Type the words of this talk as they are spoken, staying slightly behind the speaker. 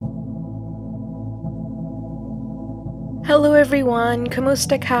Hello everyone,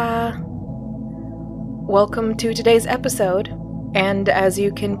 kamusta ka? Welcome to today's episode, and as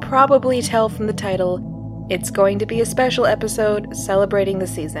you can probably tell from the title, it's going to be a special episode celebrating the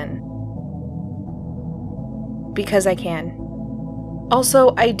season. Because I can.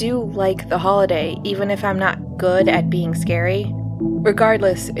 Also, I do like the holiday, even if I'm not good at being scary.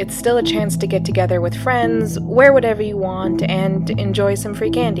 Regardless, it's still a chance to get together with friends, wear whatever you want, and enjoy some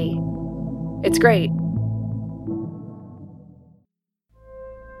free candy. It's great.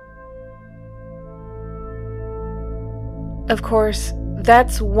 Of course,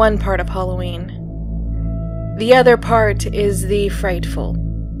 that's one part of Halloween. The other part is the frightful.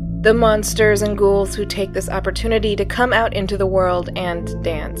 The monsters and ghouls who take this opportunity to come out into the world and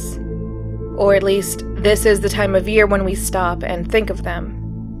dance. Or at least, this is the time of year when we stop and think of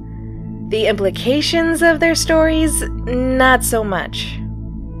them. The implications of their stories, not so much.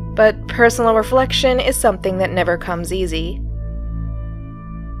 But personal reflection is something that never comes easy.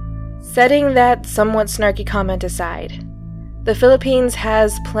 Setting that somewhat snarky comment aside, the Philippines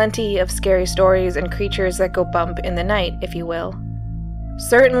has plenty of scary stories and creatures that go bump in the night, if you will.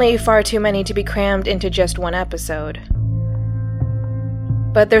 Certainly far too many to be crammed into just one episode.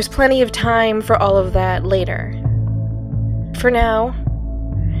 But there's plenty of time for all of that later. For now,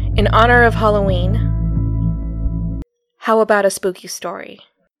 in honor of Halloween, how about a spooky story?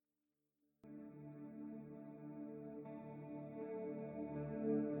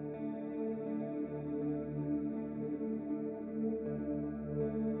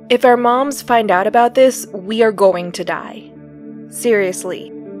 If our moms find out about this, we are going to die. Seriously,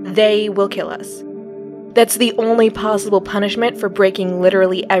 they will kill us. That's the only possible punishment for breaking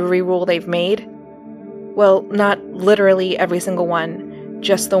literally every rule they've made. Well, not literally every single one,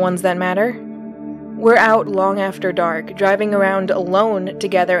 just the ones that matter. We're out long after dark, driving around alone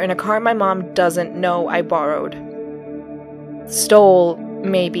together in a car my mom doesn't know I borrowed. Stole,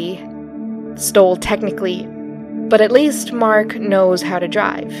 maybe. Stole technically. But at least Mark knows how to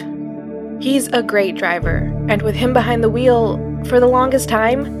drive. He's a great driver, and with him behind the wheel, for the longest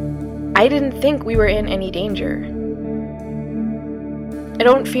time, I didn't think we were in any danger. I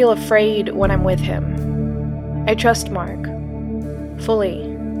don't feel afraid when I'm with him. I trust Mark. Fully.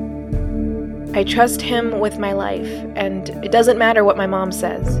 I trust him with my life, and it doesn't matter what my mom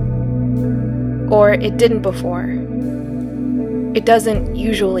says. Or it didn't before. It doesn't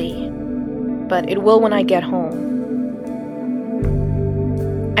usually, but it will when I get home.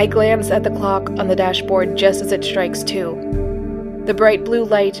 I glance at the clock on the dashboard just as it strikes 2. The bright blue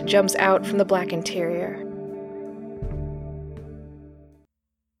light jumps out from the black interior.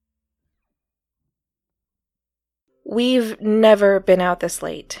 We've never been out this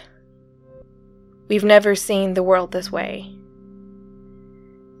late. We've never seen the world this way.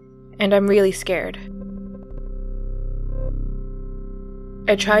 And I'm really scared.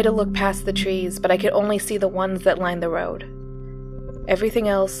 I try to look past the trees, but I could only see the ones that line the road. Everything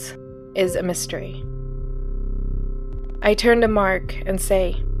else is a mystery. I turn to Mark and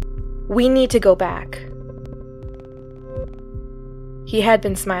say, "We need to go back." He had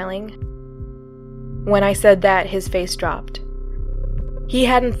been smiling. When I said that, his face dropped. He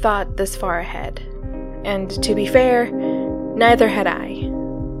hadn't thought this far ahead. And to be fair, neither had I.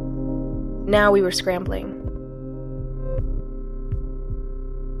 Now we were scrambling.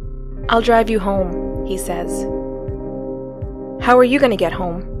 "I'll drive you home," he says. "How are you going to get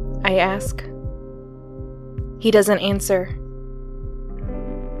home?" I ask. He doesn't answer.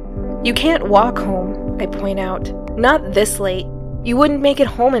 "You can't walk home," I point out. "Not this late. You wouldn't make it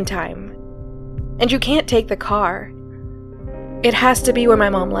home in time. And you can't take the car. It has to be where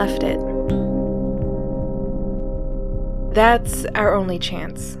my mom left it." That's our only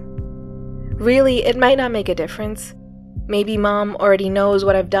chance. Really, it might not make a difference. Maybe Mom already knows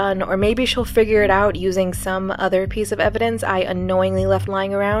what I've done, or maybe she'll figure it out using some other piece of evidence I unknowingly left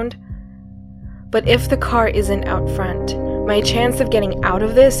lying around. But if the car isn't out front, my chance of getting out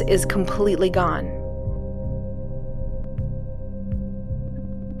of this is completely gone.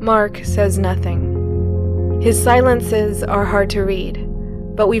 Mark says nothing. His silences are hard to read,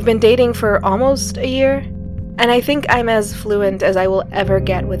 but we've been dating for almost a year, and I think I'm as fluent as I will ever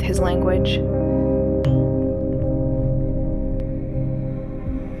get with his language.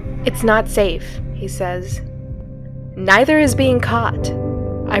 "It's not safe," he says. "Neither is being caught,"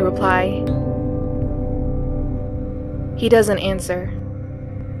 I reply. He doesn't answer.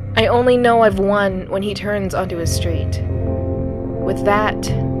 I only know I've won when he turns onto his street. With that,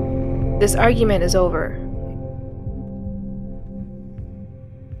 this argument is over.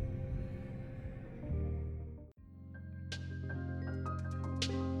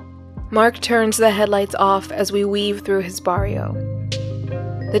 Mark turns the headlights off as we weave through his barrio.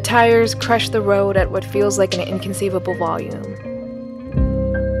 The tires crush the road at what feels like an inconceivable volume.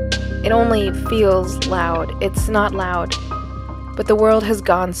 It only feels loud. It's not loud. But the world has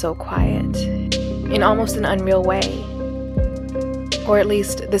gone so quiet, in almost an unreal way. Or at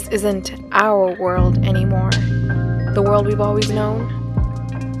least, this isn't our world anymore. The world we've always known.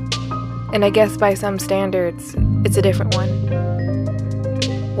 And I guess by some standards, it's a different one.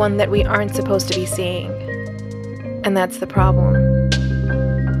 One that we aren't supposed to be seeing. And that's the problem.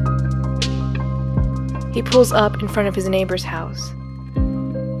 He pulls up in front of his neighbor's house.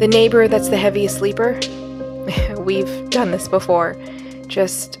 The neighbor that's the heaviest sleeper? We've done this before,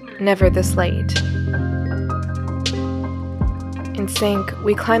 just never this late. In sync,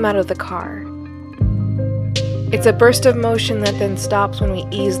 we climb out of the car. It's a burst of motion that then stops when we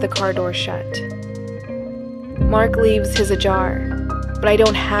ease the car door shut. Mark leaves his ajar, but I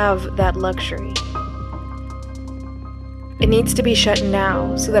don't have that luxury. It needs to be shut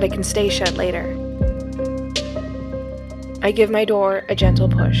now so that it can stay shut later. I give my door a gentle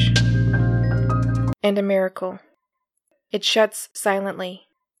push. And a miracle. It shuts silently.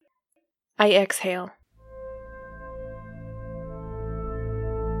 I exhale.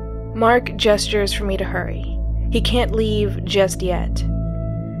 Mark gestures for me to hurry. He can't leave just yet.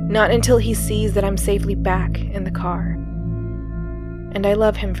 Not until he sees that I'm safely back in the car. And I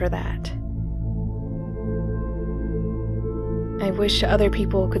love him for that. I wish other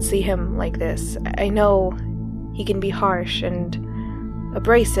people could see him like this. I know he can be harsh and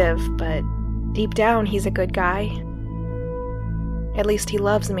abrasive, but deep down he's a good guy. At least he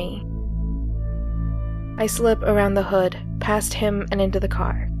loves me. I slip around the hood, past him and into the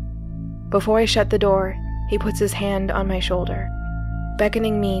car. Before I shut the door, he puts his hand on my shoulder,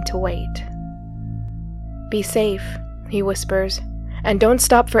 beckoning me to wait. "Be safe," he whispers, "and don't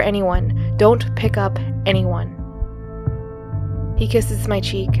stop for anyone. Don't pick up anyone." He kisses my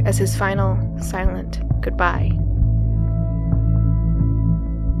cheek as his final, silent goodbye.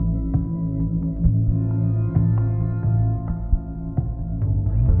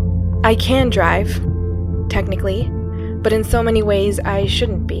 I can drive, technically, but in so many ways I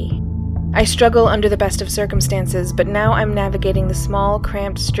shouldn't be. I struggle under the best of circumstances, but now I'm navigating the small,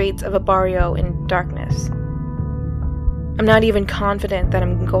 cramped streets of a barrio in darkness. I'm not even confident that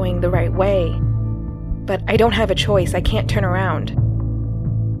I'm going the right way, but I don't have a choice. I can't turn around.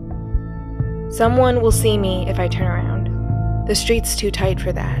 Someone will see me if I turn around. The street's too tight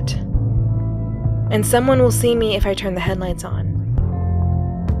for that. And someone will see me if I turn the headlights on.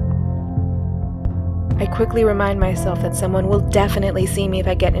 I quickly remind myself that someone will definitely see me if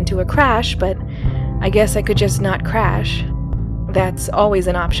I get into a crash, but I guess I could just not crash. That's always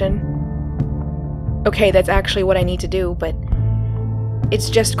an option. Okay, that's actually what I need to do, but it's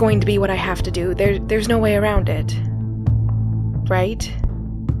just going to be what I have to do. There's no way around it. Right?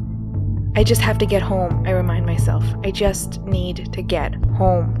 I just have to get home, I remind myself. I just need to get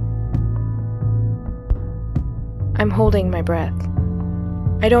home. I'm holding my breath.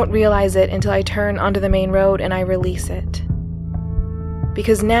 I don't realize it until I turn onto the main road and I release it.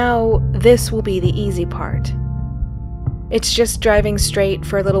 Because now, this will be the easy part. It's just driving straight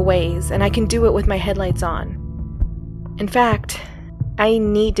for a little ways, and I can do it with my headlights on. In fact, I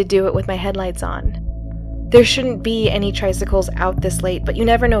need to do it with my headlights on. There shouldn't be any tricycles out this late, but you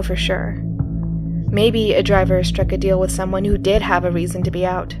never know for sure. Maybe a driver struck a deal with someone who did have a reason to be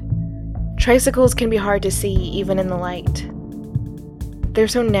out. Tricycles can be hard to see even in the light. They're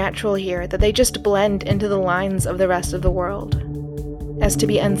so natural here that they just blend into the lines of the rest of the world, as to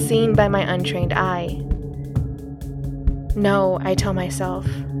be unseen by my untrained eye. No, I tell myself,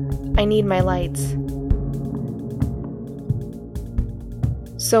 I need my lights.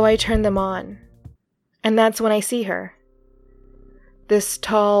 So I turn them on, and that's when I see her. This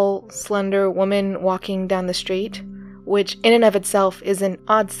tall, slender woman walking down the street, which in and of itself is an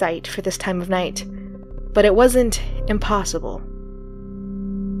odd sight for this time of night, but it wasn't impossible.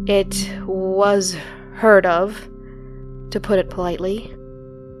 It was heard of, to put it politely.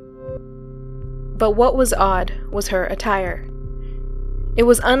 But what was odd was her attire. It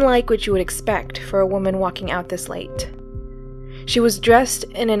was unlike what you would expect for a woman walking out this late. She was dressed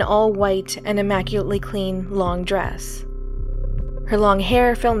in an all-white and immaculately clean long dress. Her long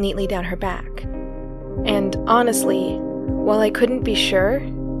hair fell neatly down her back. And honestly, while I couldn't be sure,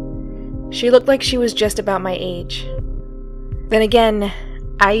 she looked like she was just about my age. Then again,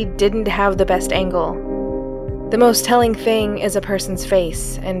 I didn't have the best angle. The most telling thing is a person's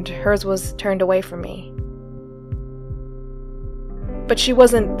face, and hers was turned away from me. But she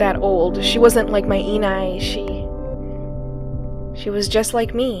wasn't that old. She wasn't like my Enai. She was just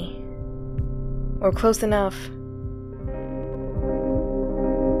like me. or close enough.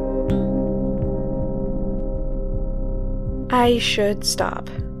 I should stop.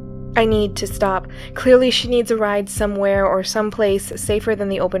 I need to stop. Clearly she needs a ride somewhere or someplace safer than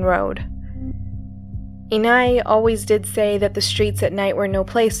the open road. Inai always did say that the streets at night were no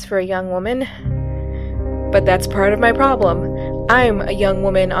place for a young woman. But that's part of my problem. I'm a young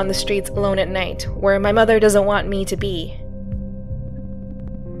woman on the streets alone at night, where my mother doesn't want me to be.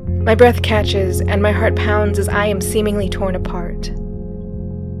 My breath catches, and my heart pounds as I am seemingly torn apart.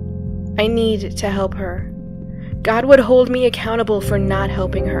 I need to help her. God would hold me accountable for not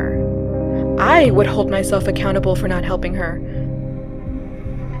helping her. I would hold myself accountable for not helping her.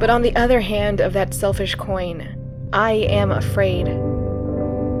 But on the other hand of that selfish coin, I am afraid.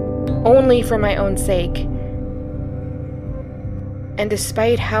 Only for my own sake. And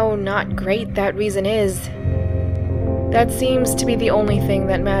despite how not great that reason is, that seems to be the only thing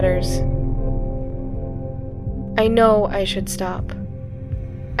that matters. I know I should stop.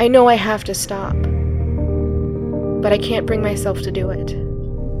 I know I have to stop. But I can't bring myself to do it.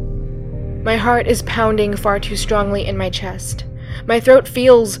 My heart is pounding far too strongly in my chest. My throat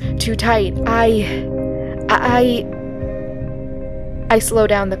feels too tight. I slow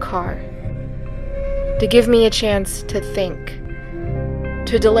down the car. To give me a chance to think.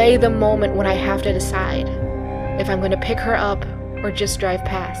 To delay the moment when I have to decide if I'm going to pick her up or just drive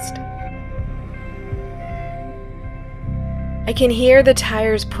past. I can hear the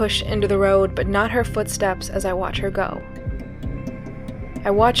tires push into the road, but not her footsteps as I watch her go. I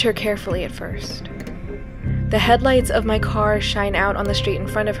watch her carefully at first. The headlights of my car shine out on the street in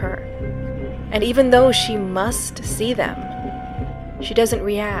front of her, and even though she must see them, she doesn't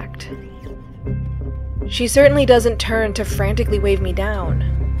react. She certainly doesn't turn to frantically wave me down.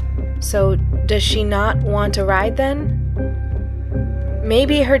 So, does she not want a ride then?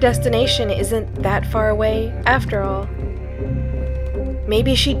 Maybe her destination isn't that far away after all.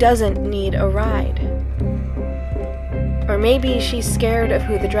 Maybe she doesn't need a ride. Or maybe she's scared of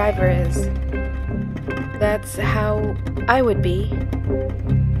who the driver is. That's how I would be.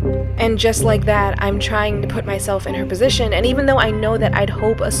 And just like that, I'm trying to put myself in her position, and even though I know that I'd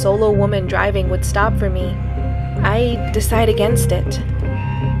hope a solo woman driving would stop for me, I decide against it.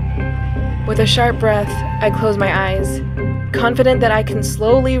 With a sharp breath, I close my eyes, confident that I can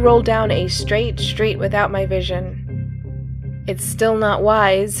slowly roll down a straight street without my vision. It's still not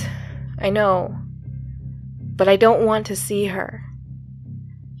wise, I know, but I don't want to see her.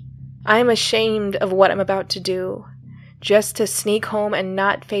 I'm ashamed of what I'm about to do, just to sneak home and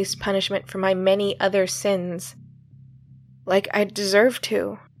not face punishment for my many other sins, like I deserve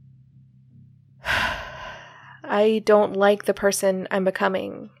to. I don't like the person I'm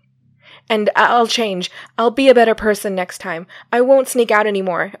becoming. And I'll change. I'll be a better person next time. I won't sneak out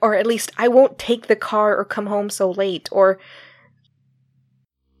anymore, or at least I won't take the car or come home so late, or...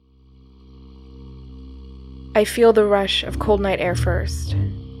 I feel the rush of cold night air first,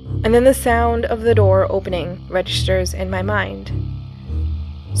 and then the sound of the door opening registers in my mind.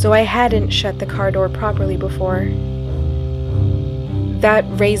 So I hadn't shut the car door properly before. That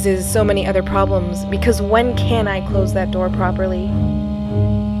raises so many other problems, because when can I close that door properly?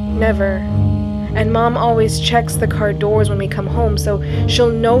 Never. And Mom always checks the car doors when we come home, so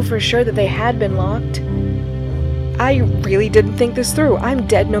she'll know for sure that they had been locked. I really didn't think this through. I'm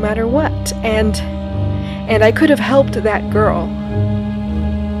dead no matter what, and I could have helped that girl.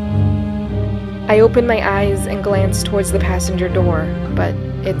 I open my eyes and glance towards the passenger door, but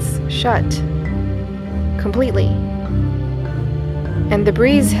it's shut. Completely. And the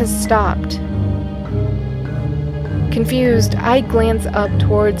breeze has stopped. Confused, I glance up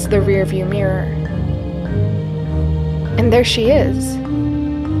towards the rearview mirror. And there she is.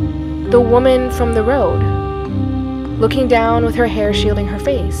 The woman from the road, looking down with her hair shielding her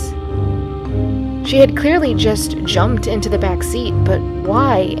face. She had clearly just jumped into the back seat, but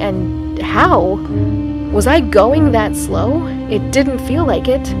why and how? Was I going that slow? It didn't feel like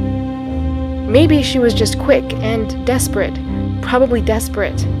it. Maybe she was just quick and desperate, probably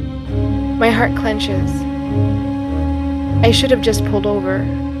desperate. My heart clenches. I should have just pulled over.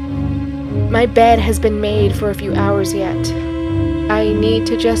 My bed has been made for a few hours yet. I need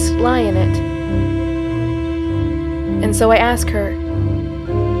to just lie in it. And so I ask her,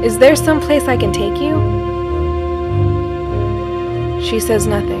 "Is there some place I can take you?" She says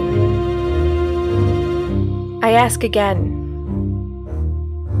nothing. I ask again.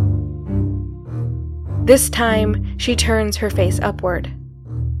 This time, she turns her face upward.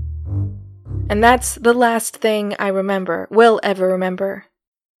 And that's the last thing I will ever remember.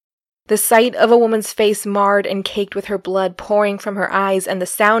 The sight of a woman's face marred and caked with her blood pouring from her eyes, and the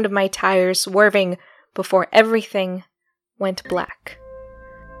sound of my tires swerving before everything went black.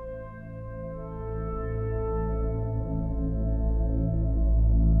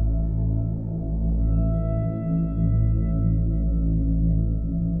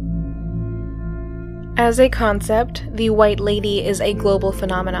 As a concept, the White Lady is a global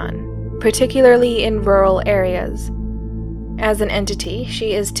phenomenon, particularly in rural areas. As an entity,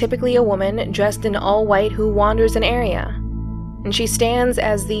 she is typically a woman dressed in all white who wanders an area, and she stands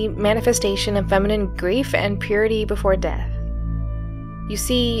as the manifestation of feminine grief and purity before death. You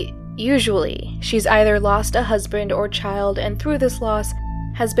see, usually, she's either lost a husband or child and through this loss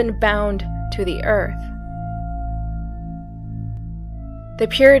has been bound to the earth. The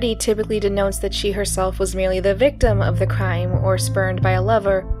purity typically denotes that she herself was merely the victim of the crime or spurned by a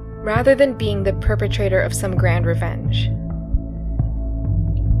lover, rather than being the perpetrator of some grand revenge.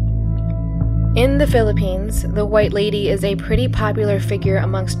 In the Philippines, the White Lady is a pretty popular figure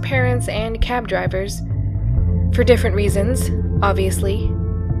amongst parents and cab drivers. For different reasons, obviously.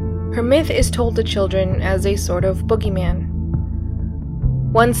 Her myth is told to children as a sort of boogeyman.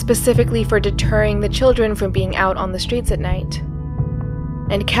 One specifically for deterring the children from being out on the streets at night.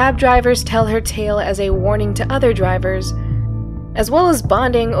 And cab drivers tell her tale as a warning to other drivers, as well as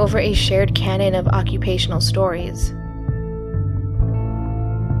bonding over a shared canon of occupational stories.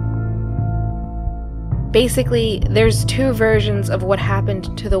 Basically, there's two versions of what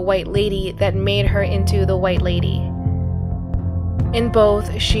happened to the White Lady that made her into the White Lady. In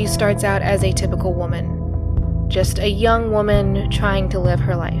both, she starts out as a typical woman, just a young woman trying to live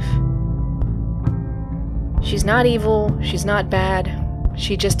her life. She's not evil, she's not bad,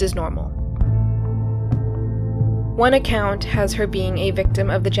 she just is normal. One account has her being a victim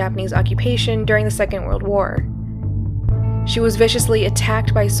of the Japanese occupation during the Second World War. She was viciously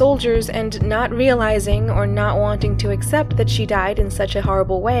attacked by soldiers, and not realizing or not wanting to accept that she died in such a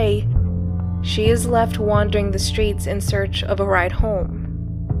horrible way, she is left wandering the streets in search of a ride home.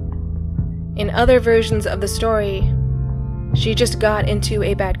 In other versions of the story, she just got into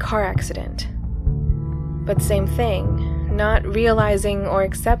a bad car accident. But same thing. Not realizing or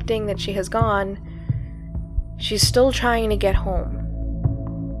accepting that she has gone, she's still trying to get home.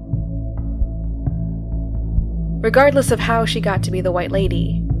 Regardless of how she got to be the White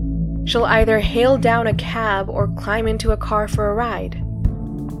Lady, she'll either hail down a cab or climb into a car for a ride.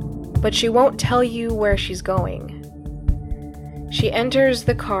 But she won't tell you where she's going. She enters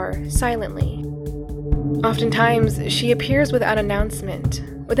the car silently. Oftentimes, she appears without announcement,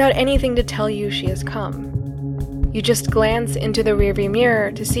 without anything to tell you she has come. You just glance into the rearview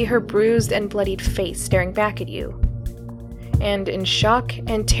mirror to see her bruised and bloodied face staring back at you. And in shock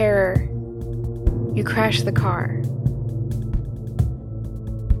and terror, you crash the car.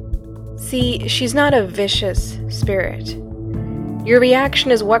 See, she's not a vicious spirit. Your reaction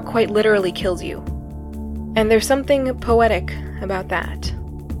is what quite literally kills you. And there's something poetic about that.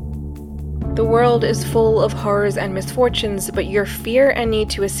 The world is full of horrors and misfortunes, but your fear and need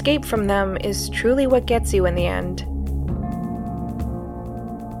to escape from them is truly what gets you in the end.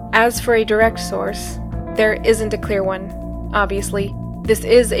 As for a direct source, there isn't a clear one, obviously. This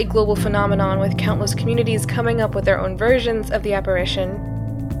is a global phenomenon with countless communities coming up with their own versions of the apparition,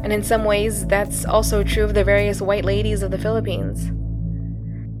 and in some ways that's also true of the various White Ladies of the Philippines.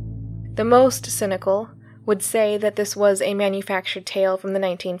 The most cynical would say that this was a manufactured tale from the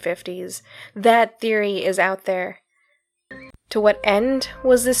 1950s. That theory is out there. To what end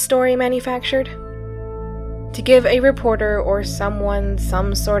was this story manufactured? To give a reporter or someone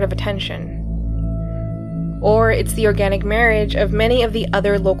some sort of attention. Or it's the organic marriage of many of the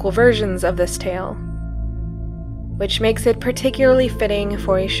other local versions of this tale, which makes it particularly fitting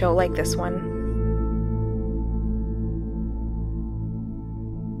for a show like this one.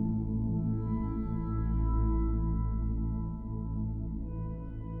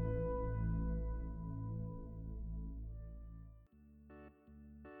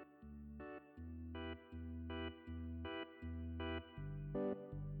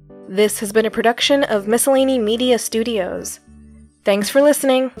 This has been a production of Miscellany Media Studios. Thanks for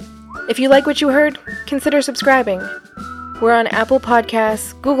listening. If you like what you heard, consider subscribing. We're on Apple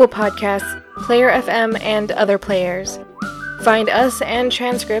Podcasts, Google Podcasts, Player FM, and other players. Find us and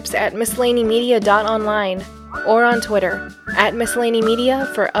transcripts at miscellanymedia.online or on Twitter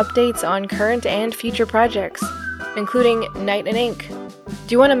 @miscellanymedia for updates on current and future projects, including Night and Ink. Do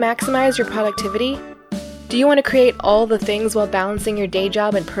you want to maximize your productivity? Do you want to create all the things while balancing your day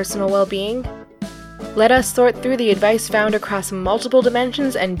job and personal well-being? Let us sort through the advice found across multiple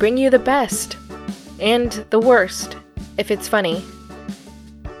dimensions and bring you the best. And the worst, if it's funny.